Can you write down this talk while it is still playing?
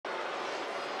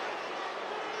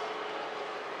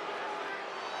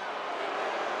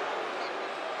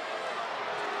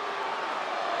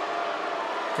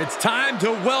It's time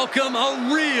to welcome a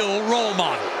real role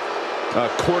model.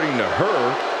 According to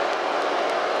her.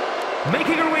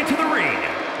 Making her way to the ring,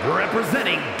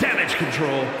 representing Damage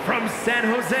Control from San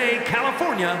Jose,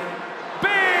 California,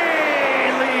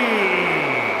 Bayley!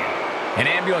 An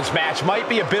ambulance match might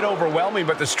be a bit overwhelming,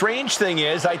 but the strange thing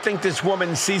is, I think this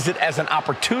woman sees it as an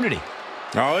opportunity.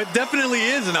 Oh, it definitely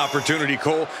is an opportunity,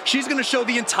 Cole. She's going to show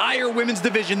the entire women's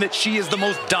division that she is the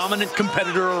most dominant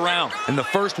competitor around. And the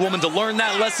first woman to learn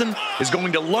that lesson is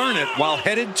going to learn it while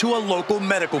headed to a local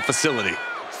medical facility.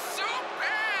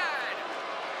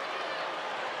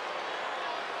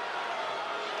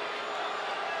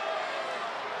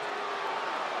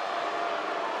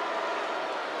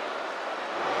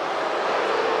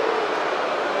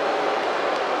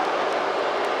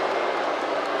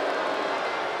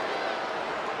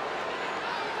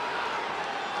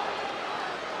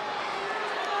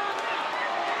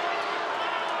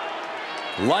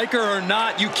 Like her or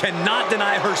not, you cannot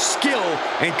deny her skill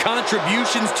and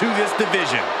contributions to this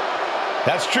division.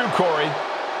 That's true, Corey,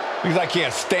 because I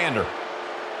can't stand her.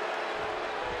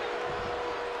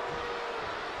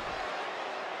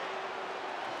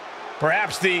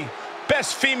 Perhaps the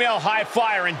best female high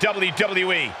flyer in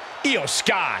WWE, Io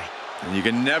Sky. And you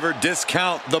can never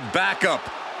discount the backup,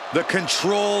 the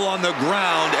control on the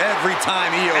ground every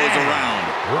time Io is around.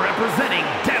 Representing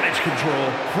Damage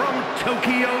Control from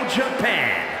Tokyo,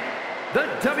 Japan, the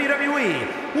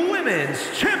WWE Women's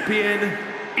Champion,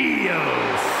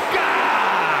 Io Sky!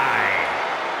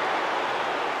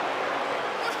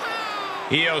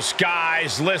 Io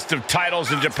Sky's list of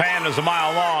titles in Japan is a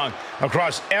mile long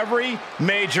across every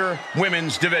major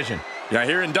women's division. Yeah,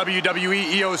 here in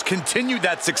WWE, Io's continued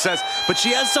that success, but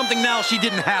she has something now she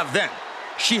didn't have then.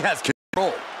 She has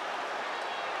control.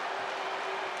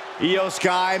 Io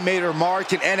Sky made her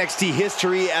mark in NXT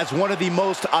history as one of the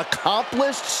most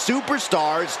accomplished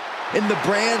superstars in the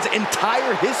brand's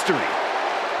entire history.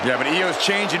 Yeah, but Io's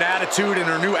change in attitude and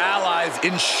her new allies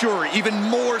ensure even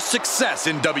more success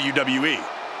in WWE.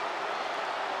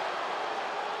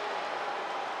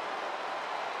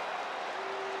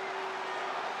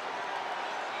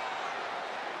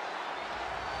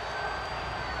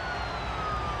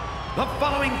 The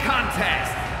following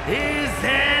contest is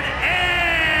an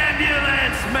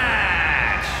ambulance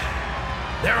match.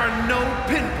 There are no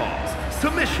pinfalls,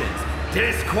 submissions,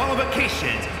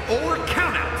 disqualifications, or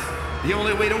countouts. The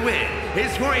only way to win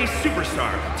is for a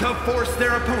superstar to force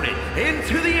their opponent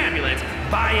into the ambulance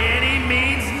by any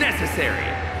means necessary.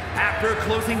 After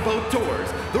closing both doors,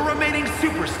 the remaining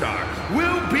superstar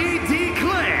will be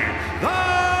declared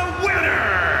the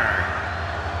winner.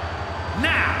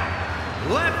 Now,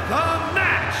 let the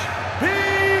match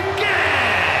begin!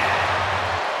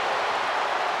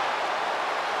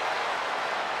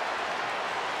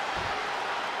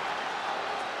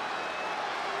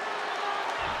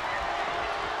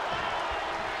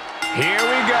 Here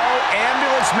we go,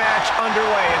 ambulance match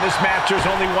underway. In this match, there's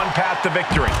only one path to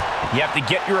victory. You have to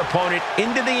get your opponent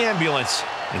into the ambulance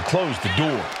and close the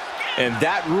door. And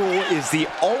that rule is the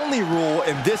only rule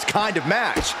in this kind of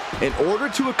match. In order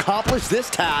to accomplish this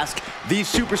task,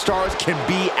 these superstars can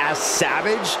be as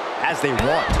savage as they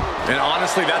want. And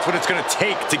honestly, that's what it's going to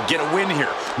take to get a win here.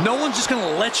 No one's just going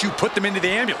to let you put them into the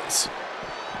ambulance.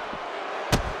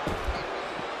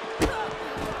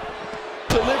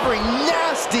 Delivering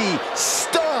nasty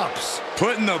stomps.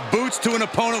 Putting the boots to an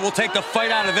opponent will take the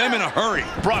fight out of them in a hurry.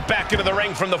 Brought back into the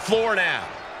ring from the floor now.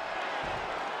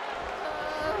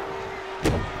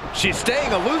 She's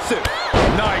staying elusive.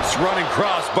 Nice running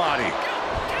crossbody.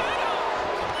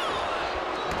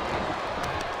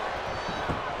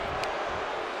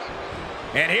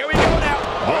 And here we go now.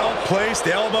 Well-placed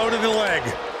elbow to the leg.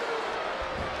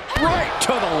 Right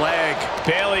to the leg.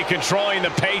 Bayley controlling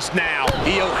the pace now.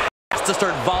 Io has to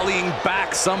start volleying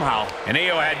back somehow. And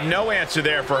Io had no answer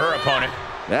there for her opponent.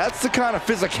 That's the kind of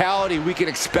physicality we can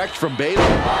expect from Bayley.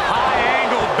 High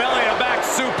angle belly to back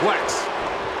suplex.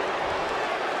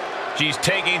 She's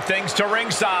taking things to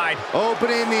ringside.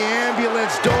 Opening the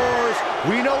ambulance doors.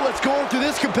 We know what's going through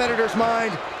this competitor's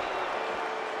mind.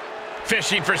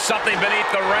 Fishing for something beneath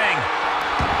the ring.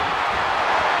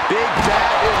 Big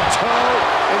bat in tow,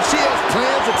 and she has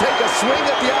plans to take a swing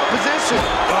at the opposition.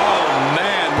 Oh,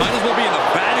 man. Might as well be in the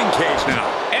batting cage now.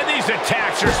 And these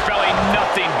attacks are spelling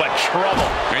nothing but trouble.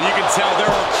 And you can tell there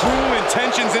are cruel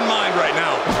intentions in mind right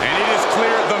now. And it is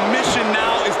clear the mission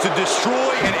now is to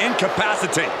destroy and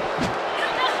incapacitate.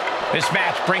 This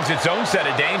match brings its own set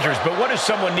of dangers, but what does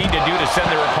someone need to do to send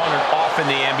their opponent off in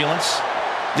the ambulance?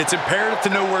 It's imperative to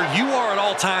know where you are at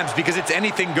all times because it's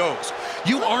anything goes.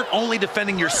 you aren't only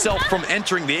defending yourself from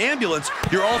entering the ambulance,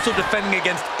 you're also defending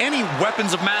against any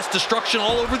weapons of mass destruction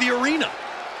all over the arena.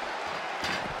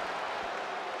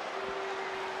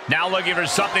 Now looking for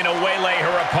something to waylay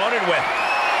her opponent with.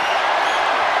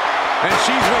 And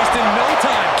she's wasting no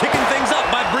time kicking things up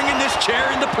by bringing this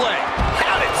chair into play.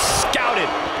 Had it scouted.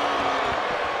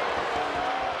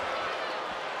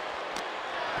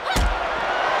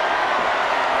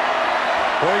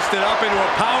 Hoisted up into a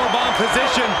powerbomb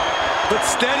position, but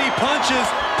steady punches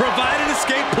provide an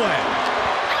escape plan.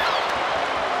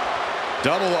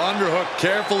 Double underhook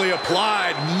carefully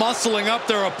applied, muscling up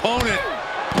their opponent.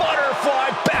 Butterfly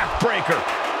backbreaker.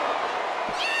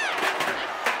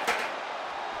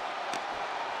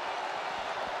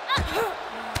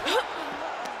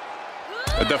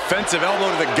 A defensive elbow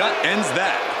to the gut ends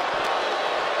that.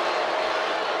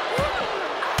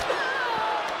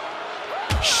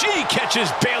 She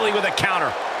catches Bayley with a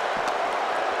counter.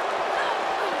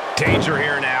 Danger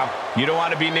here now. You don't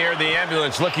want to be near the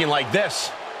ambulance looking like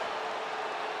this.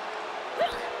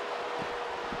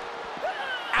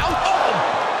 Ow! Oh!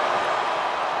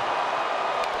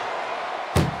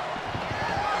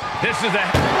 This is a...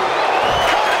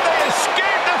 How did they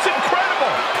escape? That's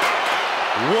incredible!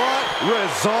 What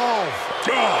resolve.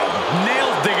 Oh,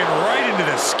 nails digging right into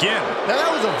the skin. Now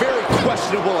that was a very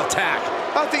questionable attack.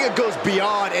 I don't think it goes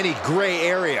beyond any gray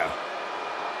area.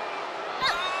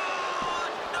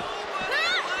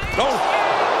 Oh.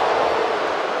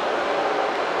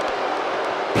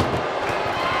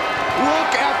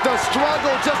 Look at the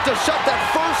struggle just to shut that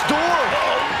first door.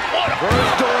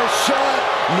 First door shut.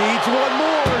 Needs one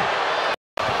more.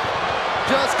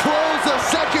 Just close the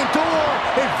second door.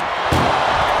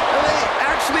 And they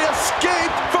actually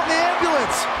escaped from the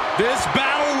ambulance. This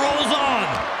battle rolls on.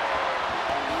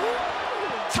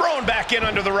 Thrown back in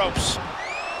under the ropes.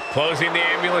 Closing the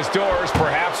ambulance doors,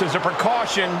 perhaps as a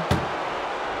precaution.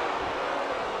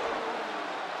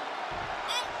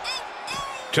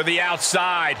 To the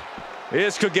outside.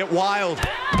 This could get wild.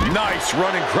 Nice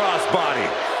running crossbody.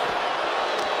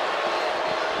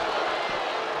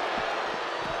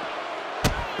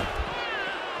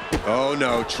 Oh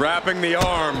no, trapping the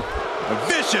arm. A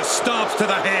vicious stomps to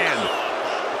the hand.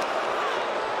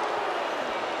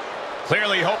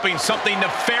 Clearly hoping something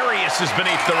nefarious is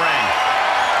beneath the ring.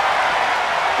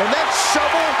 And that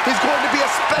shovel is going to be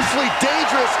especially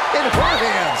dangerous in her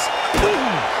hands.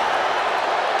 Ooh.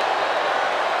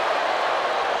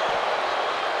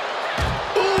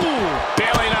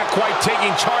 Bayley not quite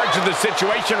taking charge of the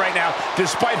situation right now,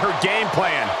 despite her game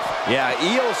plan. Yeah,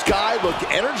 Io Sky looked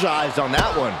energized on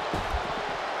that one.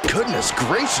 Goodness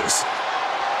gracious.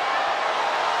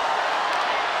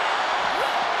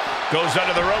 Goes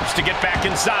under the ropes to get back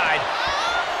inside.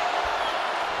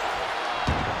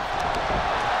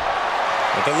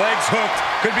 With the legs hooked,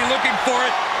 could be looking for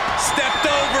it. Stepped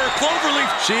over,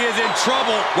 Cloverleaf. She is in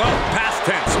trouble. Well, past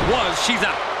tense was, she's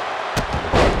out.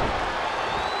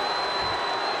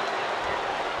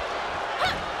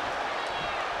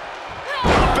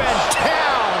 Up and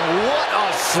down, what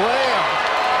a slam.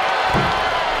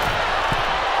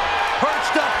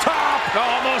 Perched up top.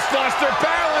 Almost lost their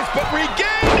balance, but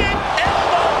regained it.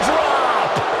 Elbow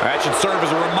drop. That should serve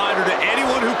as a reminder to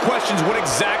anyone who questions what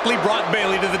exactly brought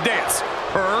Bayley to the dance.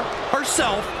 Her,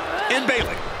 herself, and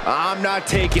Bayley. I'm not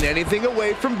taking anything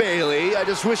away from Bayley. I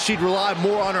just wish she'd rely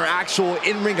more on her actual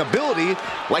in-ring ability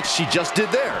like she just did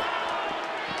there.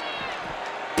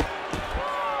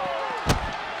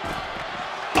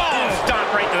 Oh,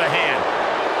 stomp right to the hand.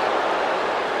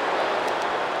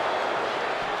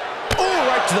 Oh,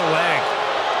 right to the leg.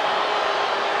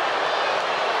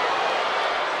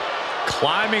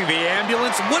 Climbing the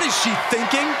ambulance. What is she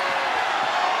thinking?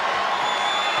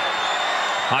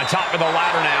 On top of the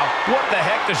ladder now. What the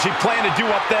heck does she plan to do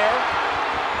up there?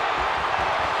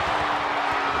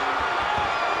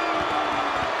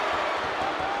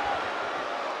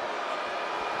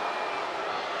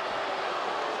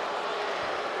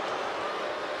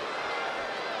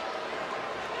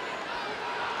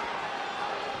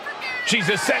 She's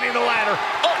ascending the ladder.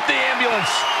 Up the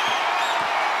ambulance.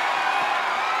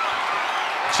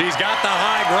 She's got the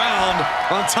high ground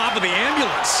on top of the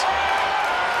ambulance.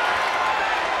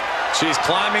 She's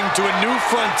climbing to a new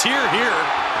frontier here.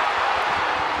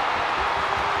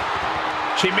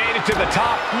 She made it to the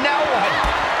top. Now what?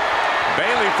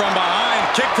 Bayley from behind,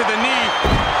 kick to the knee.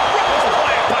 Rose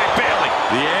plant by Bayley.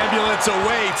 The ambulance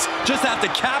awaits. Just have to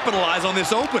capitalize on this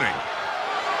opening.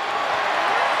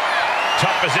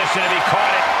 Tough position to be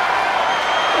caught it.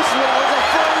 This is what I was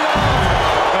afraid of.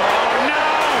 Oh, no!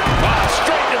 Oh,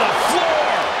 straight to the floor.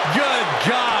 Good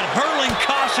God, hurling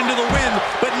caution to the wind,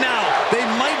 but now they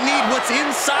might need what's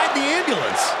inside the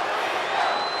ambulance.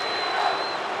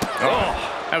 Oh,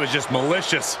 that was just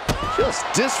malicious. Just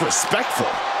disrespectful.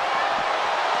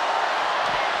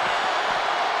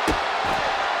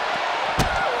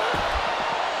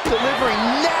 Delivering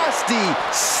nasty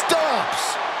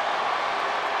stomps.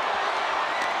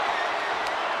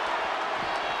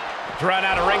 Run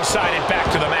out of ringside and back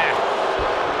to the mat.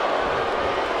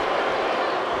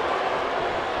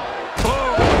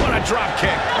 Oh, what a drop kick.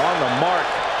 On the mark.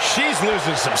 She's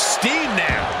losing some steam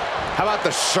now. How about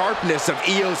the sharpness of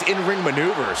Io's in-ring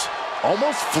maneuvers?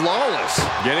 Almost flawless.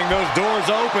 Getting those doors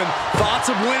open. Thoughts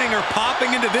of winning are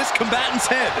popping into this combatant's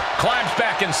head. Climbs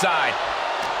back inside.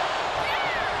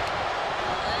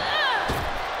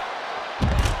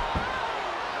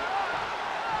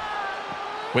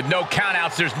 With no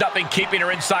countouts, there's nothing keeping her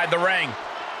inside the ring.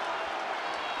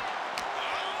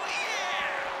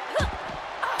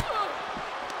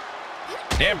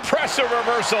 Impressive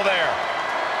reversal there.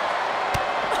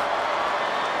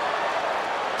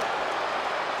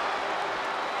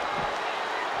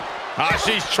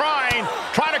 She's trying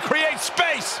to create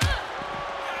space.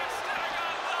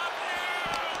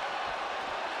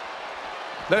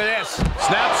 Look at this.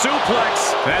 Snap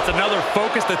suplex. That's another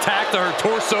focused attack to her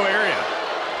torso area.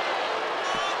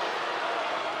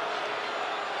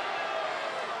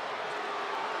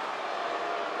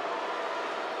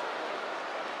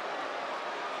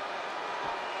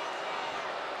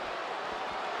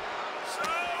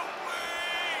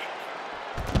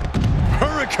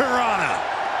 Hurricanrana.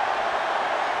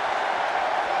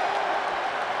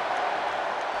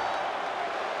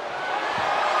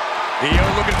 Io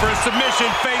looking for a submission,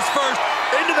 face first,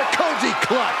 Into the Koji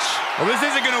clutch. Well, this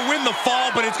isn't going to win the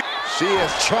fall, but it's... She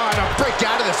is trying to break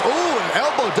out of this. Ooh, an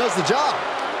elbow does the job.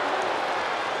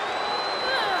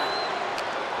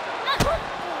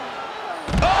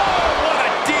 Oh, what a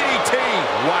DDT.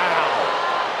 Wow.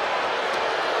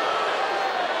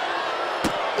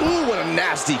 Ooh, what a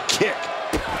nasty kick.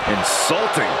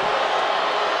 Insulting.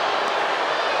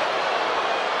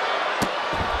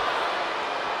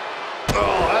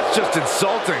 Oh, that's just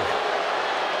insulting.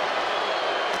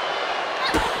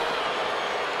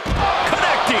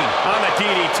 Connecting on the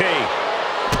DDT.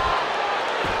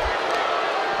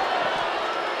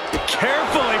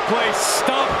 Carefully placed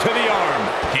stomp to the arm.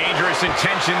 Dangerous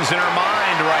intentions in her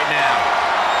mind right now.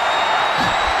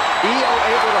 Io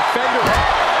able to fend her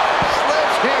off.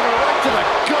 Sledgehammer right to the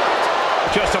gut.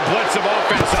 Just a blitz of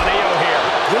offense on Io here.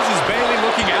 This is Bayley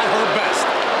looking at her best.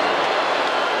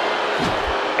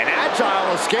 An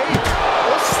agile escape.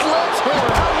 A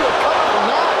sledgehammer. How do you recover from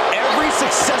that? Every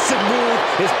successive move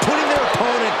is putting their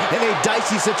opponent in a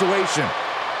dicey situation.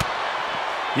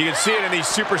 You can see it in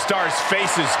these superstars'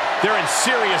 faces. They're in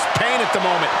serious pain at the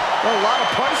moment. Well, a lot of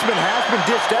punishment has been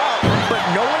dished out, but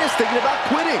no one is thinking about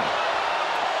quitting.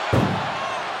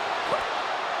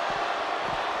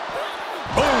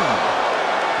 Boom!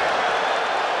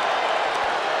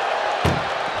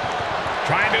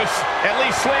 Trying to at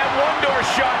least slam one door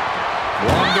shut.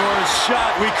 One door is shut.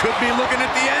 We could be looking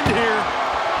at the end here.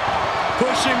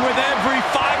 Pushing with every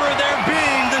fiber of their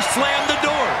being to slam the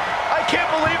door. I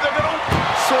can't believe they're going to...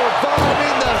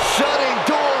 Surviving the shutting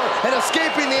door and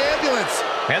escaping the ambulance.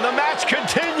 And the match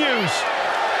continues.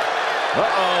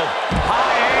 Uh-oh.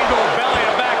 High angle belly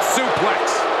to back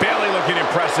suplex. Bayley looking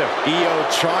impressive. Io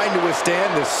trying to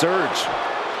withstand this surge.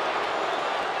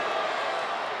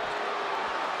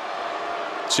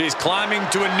 She's climbing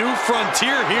to a new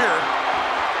frontier here.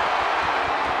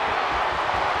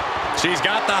 She's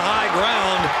got the high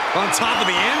ground on top of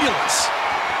the ambulance.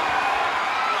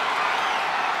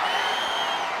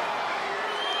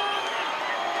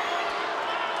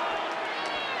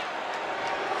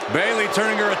 Bayley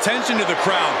turning her attention to the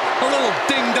crowd. A little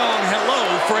ding-dong hello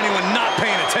for anyone not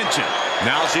paying attention.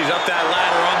 Now she's up that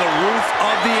ladder on the roof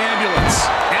of the ambulance.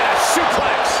 And a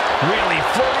suplex. Really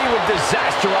flirty with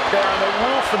disaster up there on the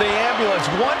roof of the ambulance.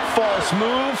 One false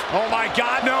move. Oh, my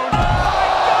God, no.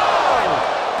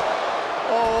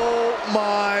 Oh,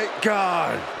 my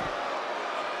God.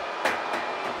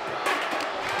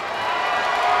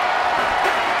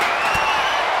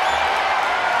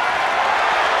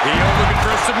 Io looking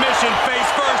for a submission, face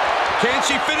first. Can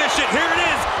she finish it? Here it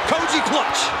is, Koji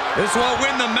clutch. This will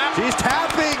win the match. She's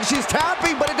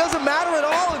tapping, but it doesn't matter at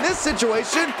all in this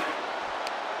situation.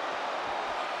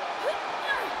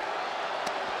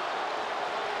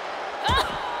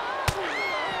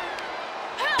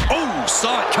 Oh,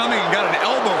 saw it coming and got an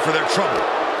elbow for their trouble.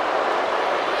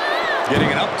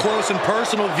 Getting an up-close and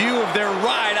personal view of their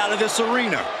ride out of this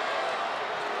arena.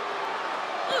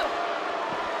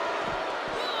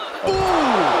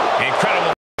 Ooh!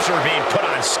 Incredible pressure being put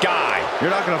on Sky. You're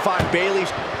not going to find Bayley.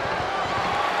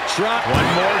 One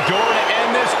more door to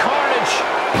end this carnage.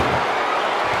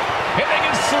 And they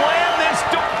can slam this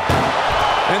door.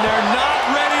 And they're not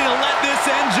ready to let this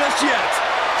end just yet.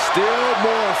 Still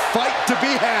more fight to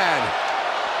be had.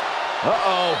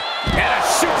 Uh-oh. And a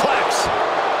suplex.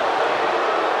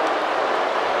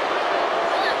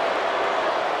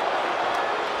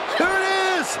 There it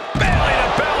is. Belly to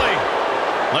belly.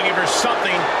 Looking for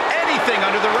something, anything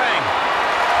under the ring.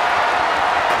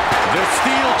 The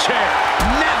steel chair,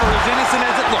 never as innocent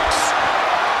as it looks.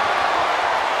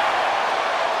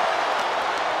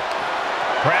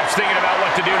 Perhaps thinking about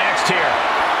what to do next here.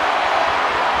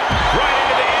 Right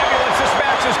into the ambulance. This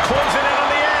match is closing in on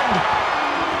the end.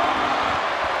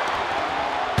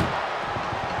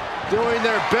 Doing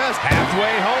their best.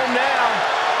 Halfway home now.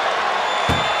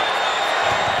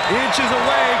 Inches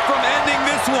away from ending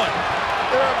this one.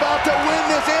 They're about to win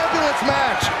this ambulance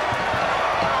match.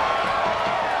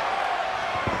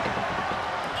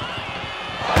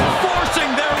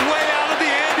 Forcing their way out of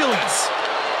the ambulance.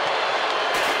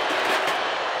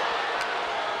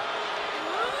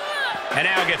 And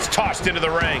now gets tossed into the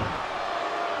ring.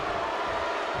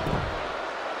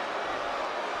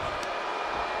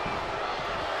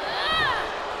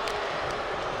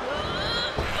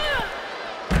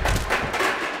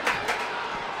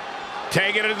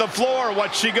 Taking it to the floor.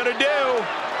 What's she gonna do?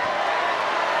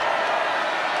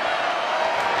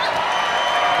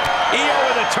 Io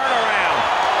with a turnaround.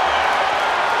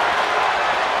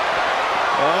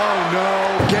 Oh no,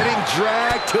 getting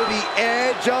dragged to the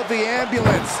edge of the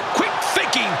ambulance. Quick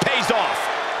thinking pays off.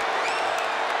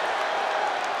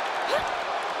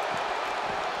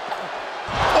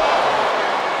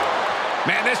 Oh.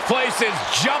 Man, this place is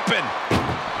jumping.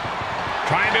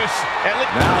 Trying to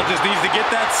now just needs to get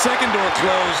that second door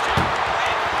closed.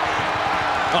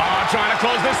 Oh, trying to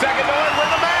close the second door and win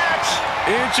the match.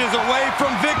 Inches away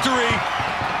from victory.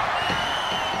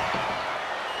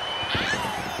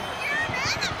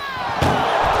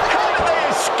 How did they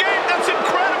escape? That's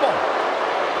incredible.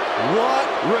 What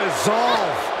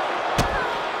resolve.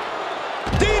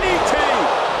 DDT.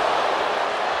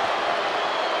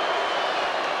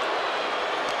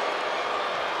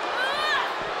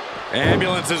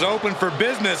 Ambulance is open for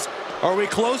business. Are we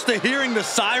close to hearing the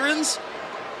sirens?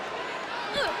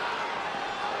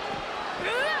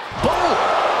 Boom.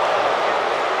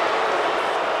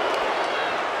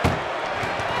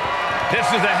 This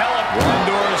is a hell of One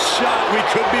door is shot. We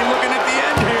could be looking at the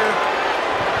end here.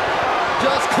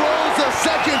 Just close the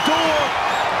second door.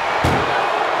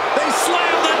 They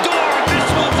slam the door. This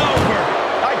one's over.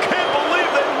 I can't believe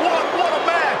they won. What a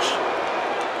match.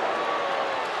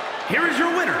 Here is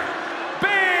your winner,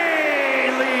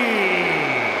 Bayley.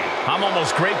 I'm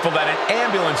almost grateful that an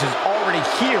ambulance is already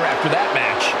here after that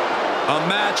match. A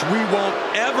match we won't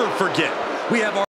ever forget. We have our